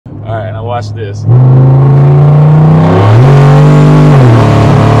Alright, now watch this.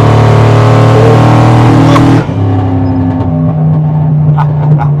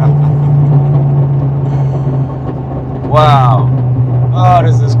 Wow. Oh,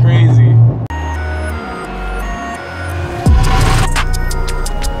 this is crazy.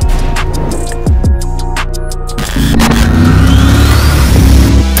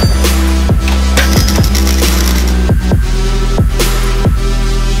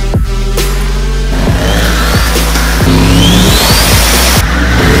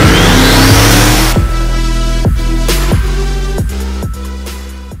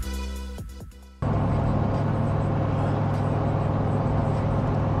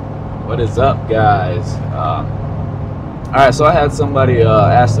 What is up, guys? Alright, so I had somebody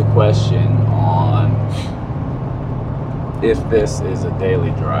ask the question on if this is a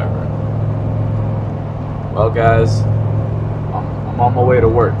daily driver. Well, guys, I'm on my way to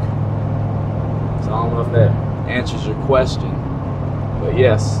work, so I don't know if that answers your question, but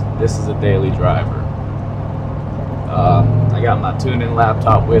yes, this is a daily driver. I got my tuning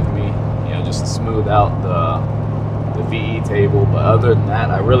laptop with me, you know, just to smooth out the VE table, but other than that,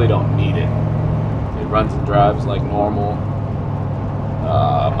 I really don't need it. It runs and drives like normal.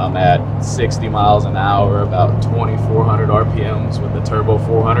 I'm at 60 miles an hour, about 2,400 RPMs with the Turbo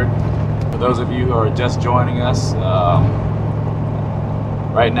 400. For those of you who are just joining us,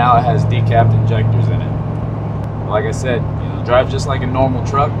 right now it has decapped injectors in it. Like I said, you know, it drives just like a normal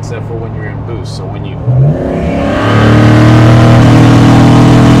truck, except for when you're in boost. So when you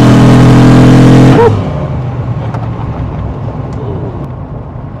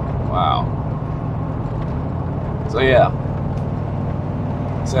So yeah,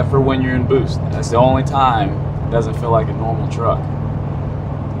 except for when you're in boost. That's the only time it doesn't feel like a normal truck.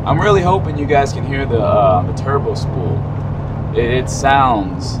 I'm really hoping you guys can hear the turbo spool. It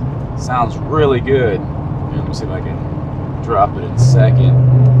sounds really good. Here, let me see if I can drop it in second.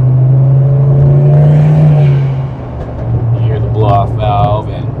 You hear the blow-off valve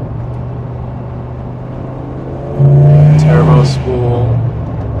and turbo spool.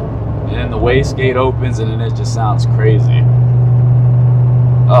 And then the wastegate opens, and then it just sounds crazy.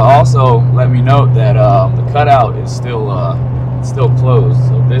 Also, let me note that the cutout is still closed.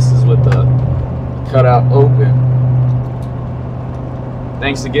 So this is with the cutout open.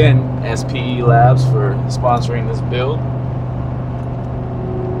 Thanks again, SPE Labs, for sponsoring this build.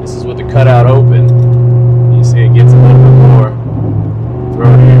 This is with the cutout open. You see, it gets a little bit more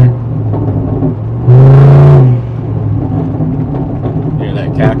throatier. Hear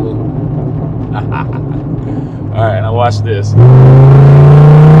that cackle? Alright, now watch this.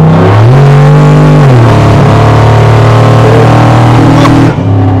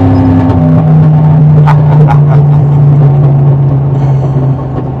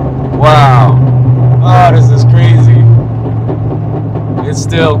 Wow. Oh, this is crazy. It's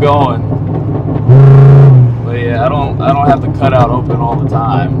still going. But yeah, I don't have the cutout open all the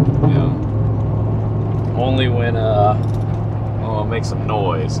time, you know. Only when it makes some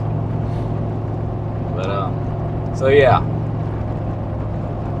noise. But so yeah,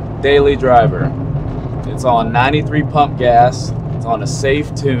 daily driver. It's on 93 pump gas. It's on a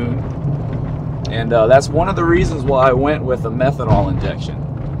safe tune, and that's one of the reasons why I went with a methanol injection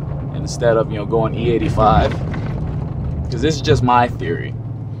instead of, you know, going E85, because this is just my theory.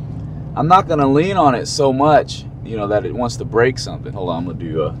 I'm not gonna lean on it so much, you know, that it wants to break something. Hold on, I'm gonna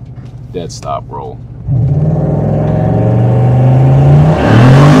do a dead stop roll.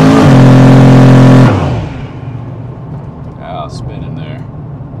 Spinning there.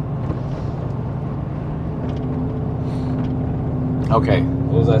 Okay,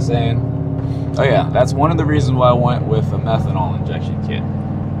 what was I saying? Oh yeah, that's one of the reasons why I went with a methanol injection kit.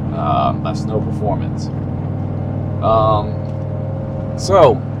 That's no performance.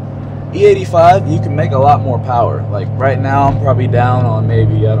 So E85, you can make a lot more power. Like right now I'm probably down on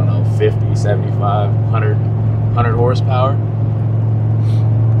maybe, I don't know, 50, 75, 100 horsepower.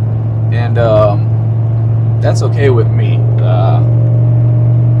 And that's okay with me.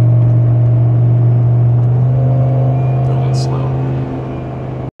 Going slow.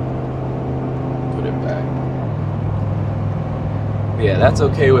 Put it back. Yeah, that's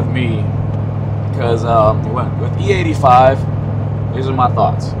okay with me, because with E85, these are my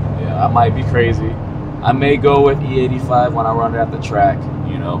thoughts. Yeah, I might be crazy. I may go with E85 when I run it at the track,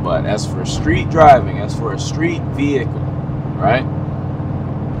 you know, but as for street driving, as for a street vehicle, right?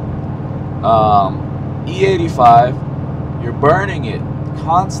 E85, you're burning it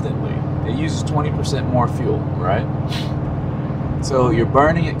constantly. It uses 20% more fuel, right? So you're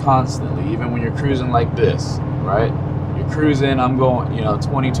burning it constantly, even when you're cruising like this, right? You're cruising, I'm going, you know,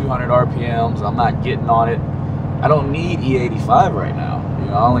 2,200 RPMs. I'm not getting on it. I don't need E85 right now. You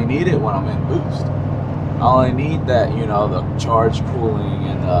know, I only need it when I'm in boost. I only need that, you know, the charge cooling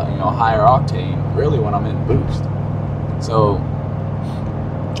and you know, higher octane really when I'm in boost. So,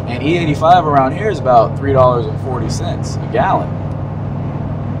 and E85 around here is about $3.40 a gallon.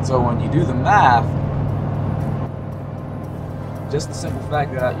 So when you do the math, just the simple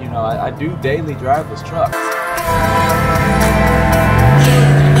fact that, you know, I do daily drive this truck.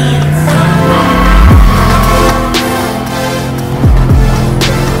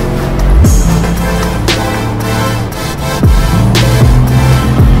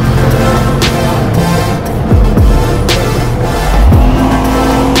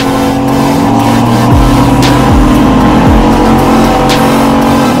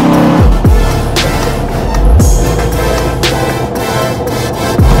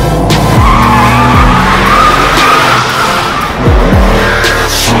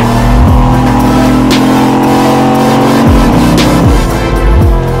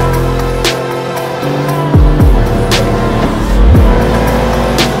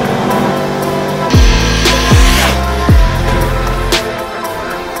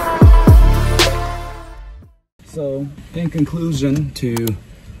 So, in conclusion to,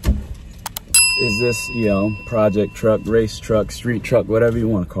 is this, you know, project truck, race truck, street truck, whatever you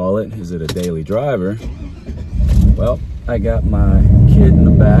want to call it, is it a daily driver? Well, I got my kid in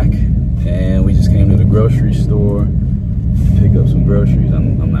the back, and we just came to the grocery store to pick up some groceries.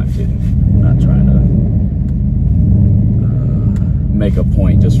 I'm not kidding. I'm not trying to make a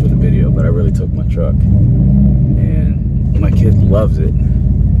point just for the video, but I really took my truck, and my kid loves it.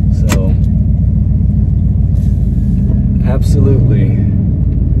 So, absolutely,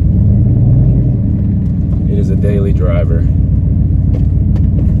 it is a daily driver,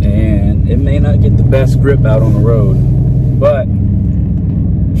 and it may not get the best grip out on the road, but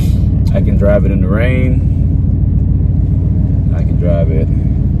I can drive it in the rain, I can drive it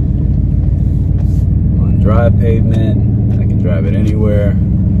on dry pavement, I can drive it anywhere,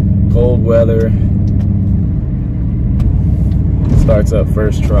 cold weather. It starts up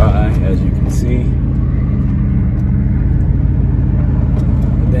first try, as you can see.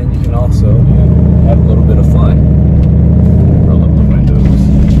 Then you can also, you know, have a little bit of fun. Roll up the windows.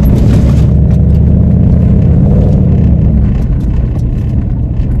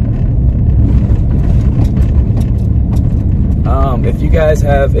 If you guys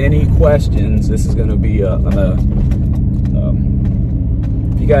have any questions, this is going to be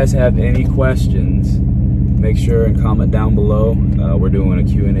if you guys have any questions, make sure and comment down below. We're doing a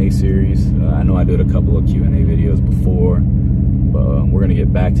Q&A series. I know I did a couple of Q&A videos before. But we're gonna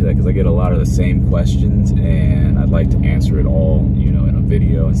get back to that because I get a lot of the same questions, and I'd like to answer it all, you know, in a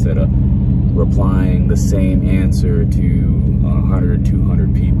video instead of replying the same answer to 100,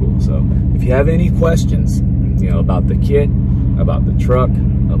 200 people. So if you have any questions, you know, about the kit, about the truck,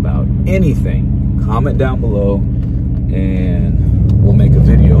 about anything, comment down below, and we'll make a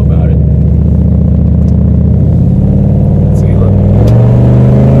video about it.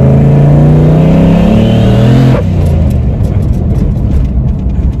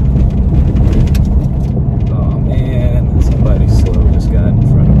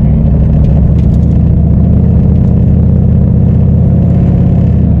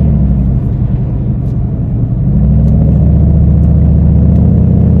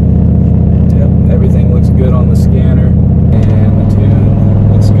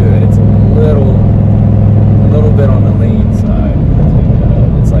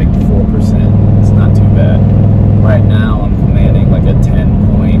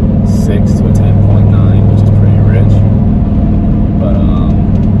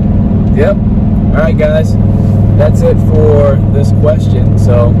 Yep. All right, guys, that's it for this question.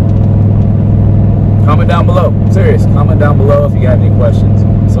 So comment down below. Serious, comment down below if you got any questions.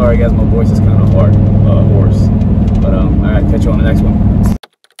 Sorry, guys, my voice is kind of hoarse. But all right, catch you on the next one.